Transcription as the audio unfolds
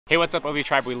Hey, what's up, OV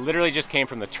Tribe? We literally just came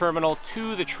from the terminal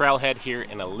to the trailhead here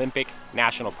in Olympic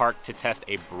National Park to test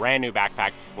a brand new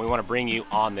backpack. We want to bring you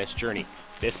on this journey.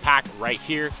 This pack right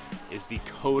here is the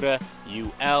Coda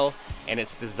UL, and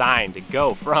it's designed to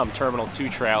go from terminal to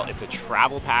trail. It's a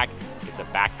travel pack. It's a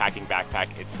backpacking backpack.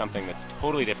 It's something that's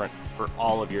totally different for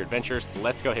all of your adventures.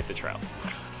 Let's go hit the trail.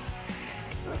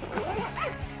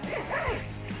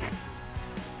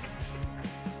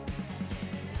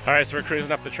 All right, so we're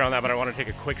cruising up the trail now, but I want to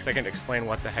take a quick second to explain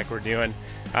what the heck we're doing.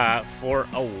 For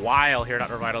a while here at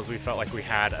Outdoor Vitals, we felt like we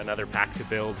had another pack to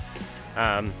build.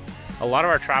 A lot of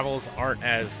our travels aren't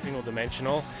as single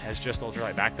dimensional as just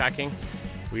ultralight backpacking.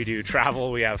 We do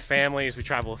travel, we have families, we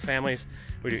travel with families,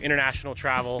 we do international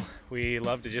travel, we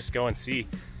love to just go and see.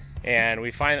 And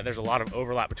we find that there's a lot of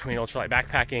overlap between ultralight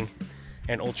backpacking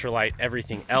and ultralight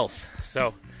everything else.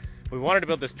 So we wanted to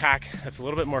build this pack that's a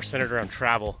little bit more centered around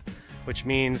travel, which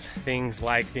means things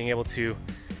like being able to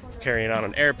carry it on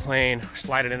an airplane,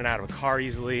 slide it in and out of a car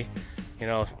easily, you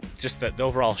know, just the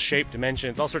overall shape,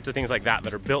 dimensions, all sorts of things like that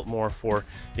that are built more for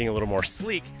being a little more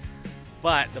sleek.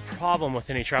 But the problem with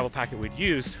any travel pack that we'd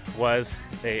used was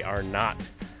they are not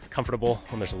comfortable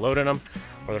when there's a load in them,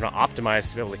 or they're not optimized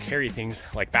to be able to carry things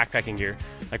like backpacking gear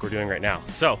like we're doing right now.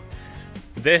 So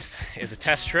this is a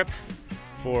test trip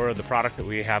for the product that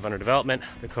we have under development,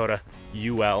 the Coda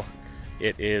UL.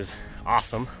 It is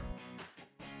awesome.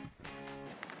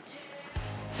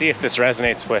 See if this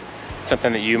resonates with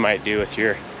something that you might do with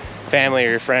your family or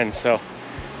your friends. So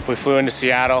we flew into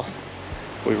Seattle,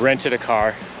 we rented a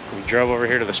car, we drove over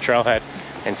here to this trailhead,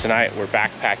 and tonight we're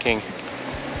backpacking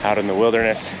out in the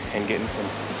wilderness and getting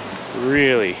some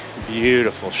really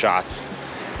beautiful shots.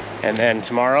 And then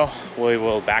tomorrow we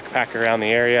will backpack around the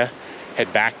area,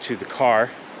 head back to the car,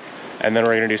 and then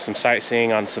we're gonna do some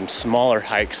sightseeing on some smaller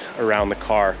hikes around the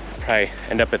car. Probably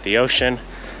end up at the ocean,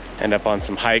 end up on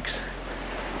some hikes,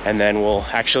 and then we'll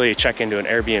actually check into an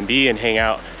Airbnb and hang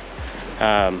out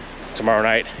tomorrow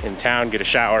night in town, get a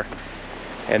shower.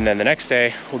 And then the next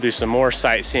day, we'll do some more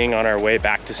sightseeing on our way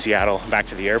back to Seattle, back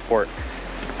to the airport.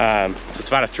 So it's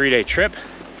about a 3-day trip,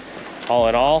 all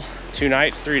in all, 2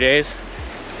 nights, 3 days.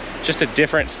 Just a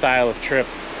different style of trip.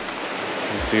 You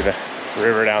can see the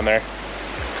river down there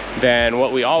than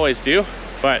what we always do,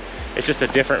 but it's just a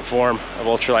different form of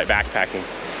ultralight backpacking.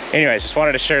 Anyways, just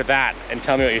wanted to share that and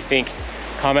tell me what you think.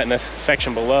 Comment in the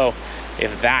section below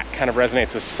if that kind of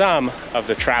resonates with some of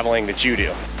the traveling that you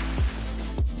do.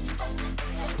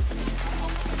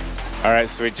 All right,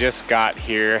 so we just got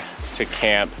here to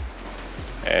camp,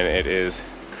 and it is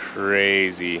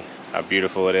crazy how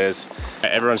beautiful it is.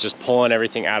 Everyone's just pulling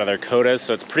everything out of their Codas,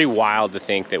 so it's pretty wild to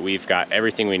think that we've got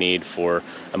everything we need for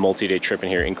a multi-day trip in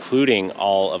here, including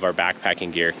all of our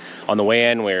backpacking gear. On the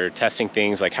way in, we're testing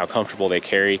things like how comfortable they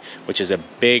carry, which is a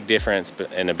big difference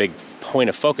and a big point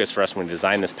of focus for us when we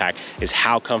design this pack, is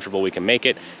how comfortable we can make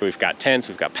it. We've got tents,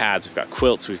 we've got pads, we've got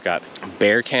quilts, we've got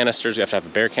bear canisters. We have to have a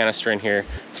bear canister in here,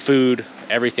 food,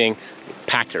 everything,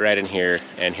 packed it right in here,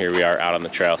 and here we are out on the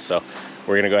trail. So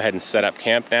we're gonna go ahead and set up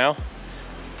camp now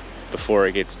before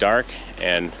it gets dark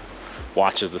and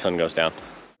watch as the sun goes down.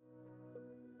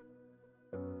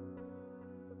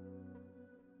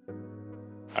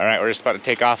 All right, we're just about to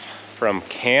take off from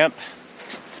camp.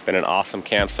 It's been an awesome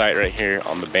campsite right here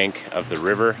on the bank of the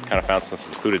river. Kind of found some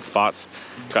secluded spots.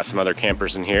 Got some other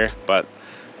campers in here, but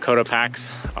Coda packs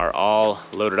are all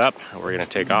loaded up and we're gonna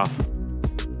take off.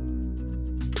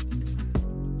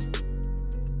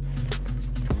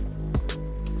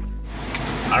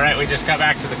 All right, we just got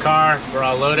back to the car. We're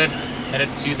all loaded,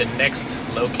 headed to the next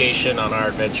location on our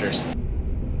adventures.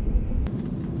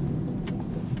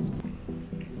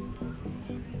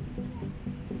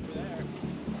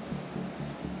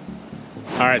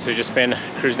 All right, so we've just been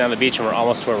cruising down the beach and we're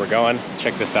almost to where we're going.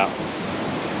 Check this out.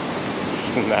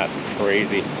 Isn't that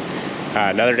crazy?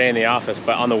 Another day in the office,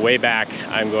 but on the way back,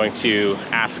 I'm going to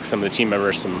ask some of the team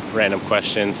members some random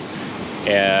questions,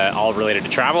 all related to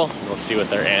travel. We'll see what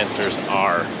their answers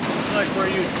are. It's like where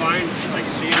you'd find like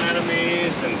sea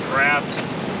anemones and crabs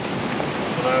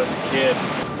when I was a kid.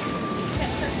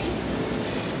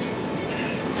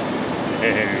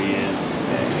 There he is.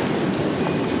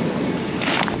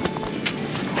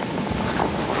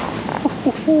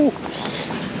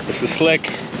 This is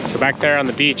slick. So back there on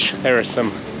the beach, there were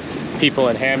some people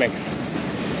in hammocks.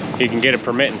 You can get a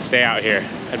permit and stay out here.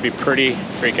 That'd be pretty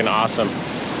freaking awesome.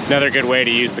 Another good way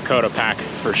to use the Coda pack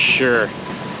for sure.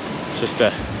 Just to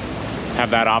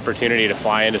have that opportunity to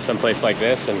fly into some place like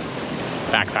this and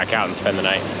backpack out and spend the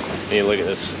night. And you look at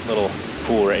this little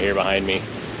pool right here behind me.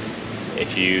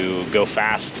 If you go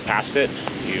fast past it,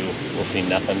 you will see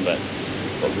nothing but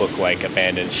what look like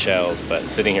abandoned shells, but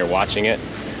sitting here watching it,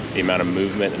 the amount of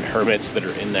movement and hermits that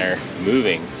are in there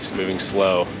moving, just moving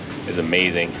slow, is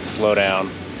amazing. Slow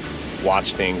down,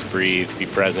 watch things, breathe, be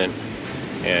present,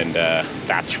 and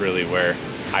that's really where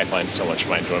I find so much of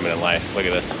my enjoyment in life. Look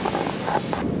at this.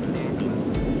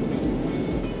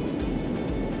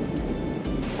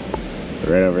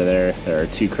 Right over there, there are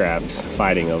two crabs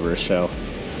fighting over a shell.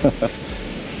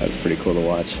 That's pretty cool to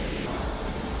watch.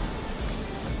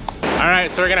 All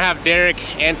right, so we're gonna have Derek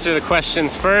answer the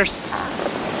questions first.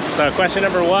 So question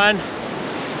number one,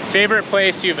 favorite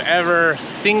place you've ever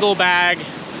single bag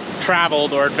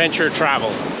traveled or adventure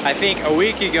traveled? I think a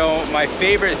week ago, my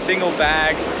favorite single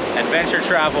bag adventure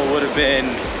travel would have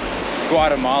been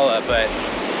Guatemala, but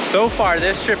so far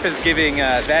this trip is giving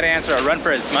that answer a run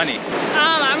for its money.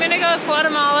 I'm gonna go with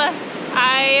Guatemala.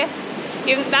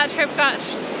 Even that trip got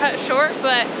cut short,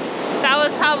 but that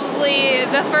was probably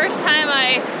the first time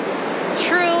I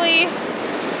truly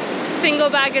single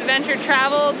bag adventure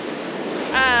traveled.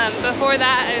 Before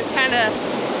that, I was kind of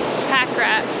pack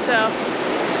rat, so.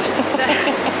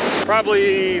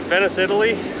 Probably Venice,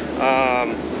 Italy. It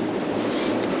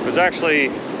was actually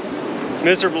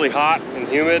miserably hot and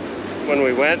humid when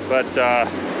we went, but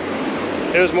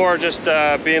it was more just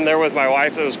being there with my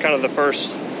wife. It was kind of the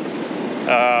first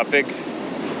big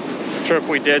trip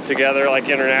we did together, like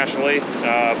internationally,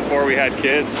 before we had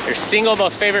kids. Your single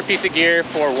most favorite piece of gear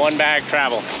for one bag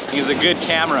travel? Use a good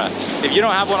camera. If you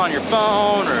don't have one on your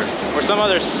phone or some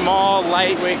other small,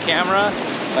 lightweight camera,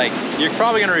 like, you're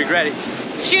probably gonna regret it.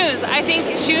 Shoes. I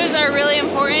think shoes are really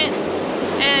important,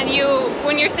 and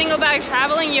when you're single bag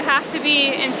traveling, you have to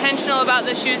be intentional about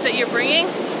the shoes that you're bringing,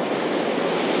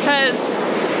 because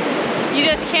you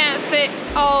just can't fit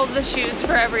all the shoes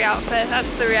for every outfit.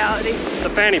 That's the reality. The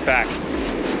fanny pack.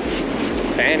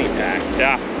 Fanny pack.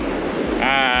 Yeah.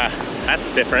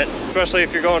 That's different. Especially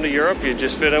if you're going to Europe, you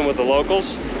just fit in with the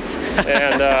locals.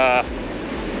 And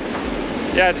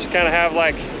yeah, just kind of have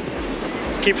like,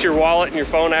 keeps your wallet and your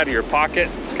phone out of your pocket.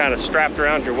 It's kind of strapped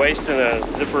around your waist in a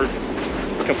zipper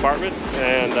compartment,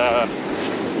 and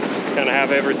kind of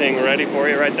have everything ready for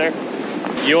you right there.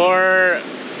 Your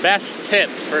best tip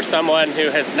for someone who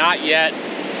has not yet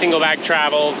single bag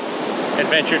traveled,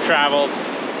 adventure traveled,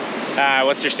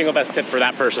 what's your single best tip for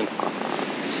that person?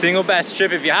 Single best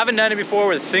trip, if you haven't done it before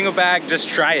with a single bag, just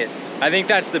try it. I think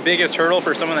that's the biggest hurdle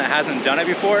for someone that hasn't done it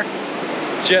before.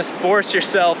 Just force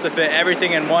yourself to fit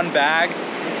everything in one bag,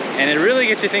 and it really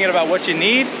gets you thinking about what you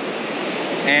need,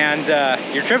 and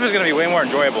your trip is gonna be way more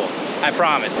enjoyable, I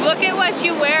promise. Look at what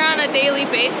you wear on a daily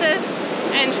basis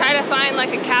and try to find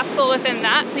like a capsule within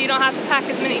that, so you don't have to pack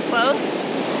as many clothes.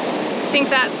 I think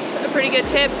that's a pretty good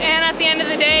tip. And at the end of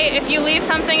the day, if you leave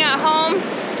something at home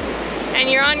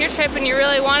and you're on your trip and you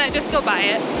really want it, just go buy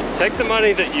it. Take the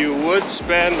money that you would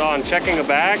spend on checking a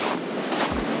bag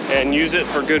and use it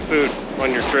for good food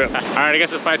on your trip. All right, I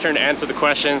guess it's my turn to answer the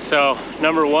question. So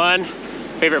number one,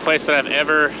 favorite place that I've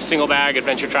ever single bag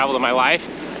adventure traveled in my life.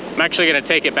 I'm actually gonna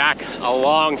take it back a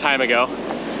long time ago.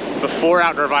 Before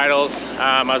Outdoor Vitals,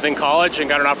 I was in college and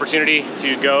got an opportunity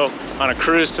to go on a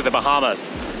cruise to the Bahamas.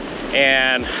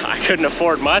 And I couldn't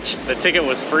afford much. The ticket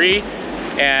was free.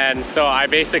 And so I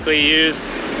basically used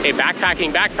a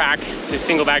backpacking backpack to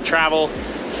single bag travel,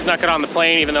 snuck it on the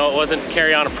plane even though it wasn't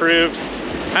carry-on approved.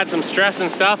 Had some stress and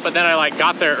stuff, but then I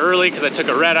got there early because I took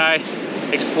a red eye,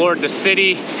 explored the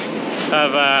city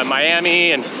of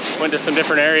Miami and went to some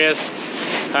different areas,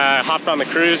 hopped on the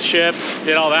cruise ship,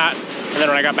 did all that. And then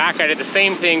when I got back, I did the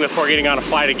same thing before getting on a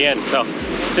flight again. So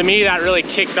to me, that really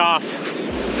kicked off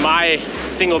my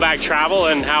single bag travel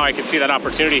and how I could see that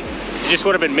opportunity. It just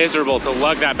would have been miserable to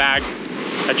lug that bag,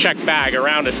 a checked bag,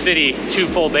 around a city 2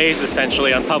 full days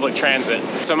essentially on public transit.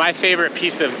 So my favorite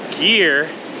piece of gear,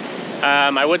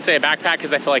 I would say a backpack,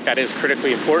 because I feel like that is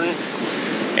critically important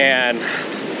and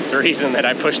the reason that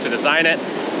I pushed to design it.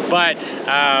 But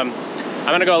I'm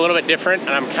gonna go a little bit different, and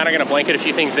I'm kind of gonna blanket a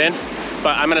few things in,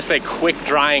 but I'm gonna say quick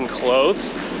drying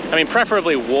clothes. I mean,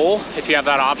 preferably wool if you have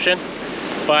that option,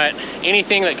 but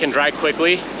anything that can dry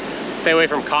quickly, stay away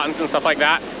from cottons and stuff like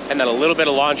that, and then a little bit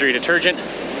of laundry detergent.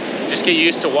 Just get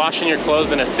used to washing your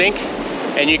clothes in a sink,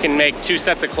 and you can make 2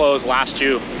 sets of clothes last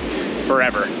you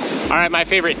forever. All right, my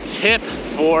favorite tip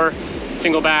for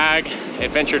single bag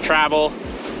adventure travel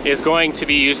is going to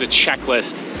be use a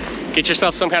checklist. Get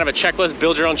yourself some kind of a checklist,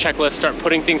 build your own checklist, start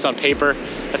putting things on paper.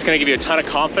 That's gonna give you a ton of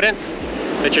confidence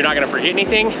that you're not gonna forget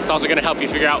anything. It's also gonna help you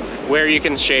figure out where you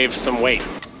can shave some weight.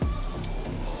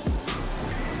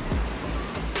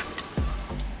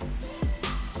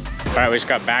 All right, we just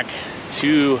got back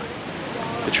to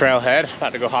the trailhead,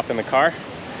 about to go hop in the car.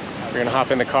 We're gonna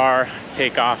hop in the car,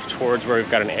 take off towards where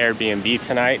we've got an Airbnb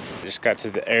tonight. Just got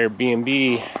to the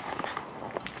Airbnb.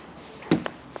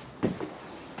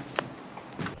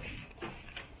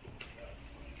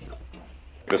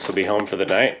 This will be home for the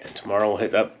night, and tomorrow we'll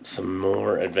hit up some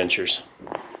more adventures.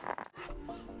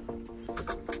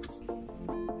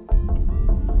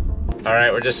 All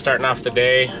right, we're just starting off the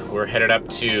day. We're headed up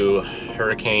to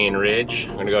Hurricane Ridge.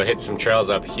 I'm gonna go hit some trails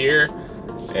up here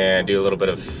and do a little bit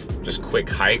of just quick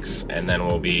hikes, and then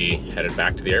we'll be headed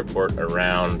back to the airport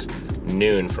around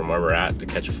noon from where we're at to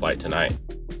catch a flight tonight.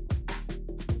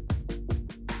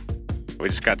 We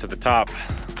just got to the top.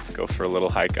 Let's go for a little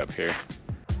hike up here.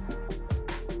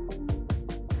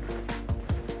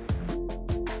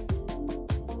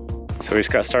 So we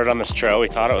just got started on this trail. We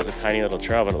thought it was a tiny little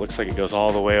trail, but it looks like it goes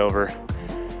all the way over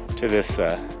to this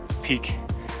peak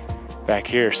back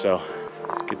here. So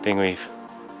good thing we've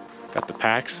got the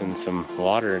packs and some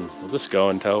water, and we'll just go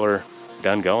until we're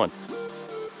done going.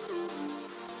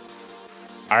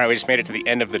 All right, we just made it to the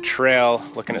end of the trail,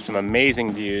 looking at some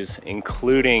amazing views,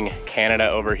 including Canada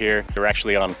over here. We're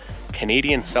actually on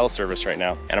Canadian cell service right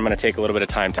now, and I'm gonna take a little bit of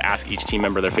time to ask each team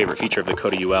member their favorite feature of the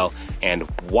Dakota UL and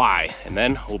why, and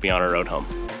then we'll be on our road home.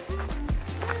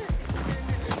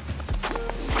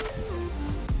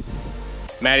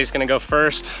 Maddie's gonna go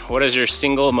first. What is your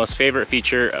single most favorite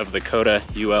feature of the Dakota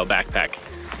UL backpack?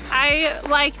 I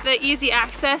like the easy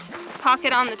access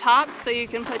pocket on the top, so you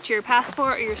can put your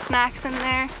passport or your snacks in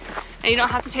there, and you don't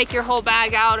have to take your whole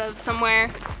bag out of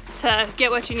somewhere to get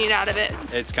what you need out of it.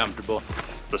 It's comfortable.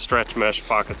 The stretch mesh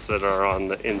pockets that are on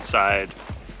the inside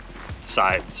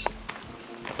sides,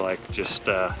 like just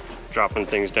dropping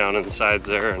things down in the sides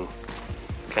there, and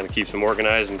kind of keeps them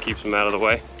organized and keeps them out of the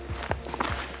way.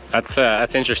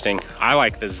 That's interesting. I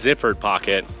like the zippered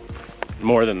pocket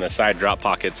more than the side drop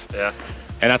pockets. Yeah.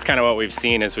 And that's kind of what we've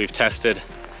seen as we've tested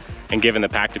and given the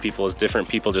pack to people, is different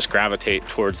people just gravitate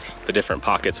towards the different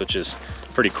pockets, which is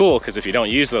pretty cool, because if you don't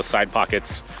use those side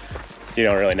pockets, you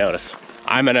don't really notice.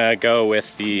 I'm gonna go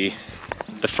with the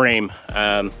frame.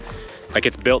 Like,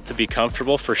 it's built to be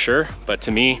comfortable for sure, but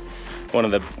to me, one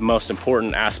of the most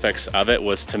important aspects of it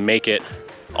was to make it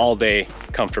all day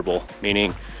comfortable,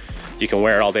 meaning you can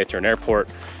wear it all day through an airport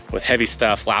with heavy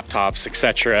stuff, laptops,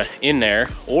 etc. in there,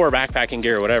 or backpacking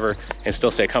gear or whatever, and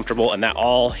still stay comfortable, and that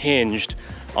all hinged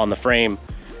on the frame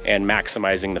and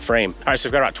maximizing the frame. All right, so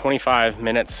we've got about 25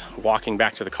 minutes walking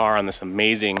back to the car on this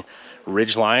amazing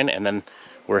ridge line, and then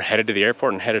we're headed to the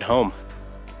airport and headed home.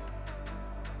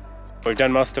 We've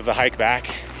done most of the hike back.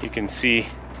 You can see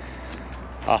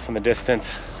off in the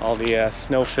distance all the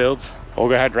snow fields. We'll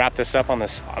go ahead and wrap this up on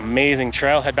this amazing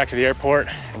trail, head back to the airport,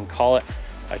 and call it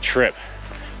a trip.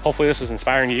 Hopefully this was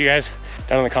inspiring to you guys.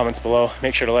 Down in the comments below,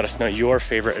 make sure to let us know your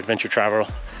favorite adventure travel,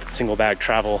 single bag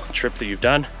travel trip that you've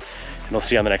done, and we'll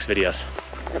see you on the next videos.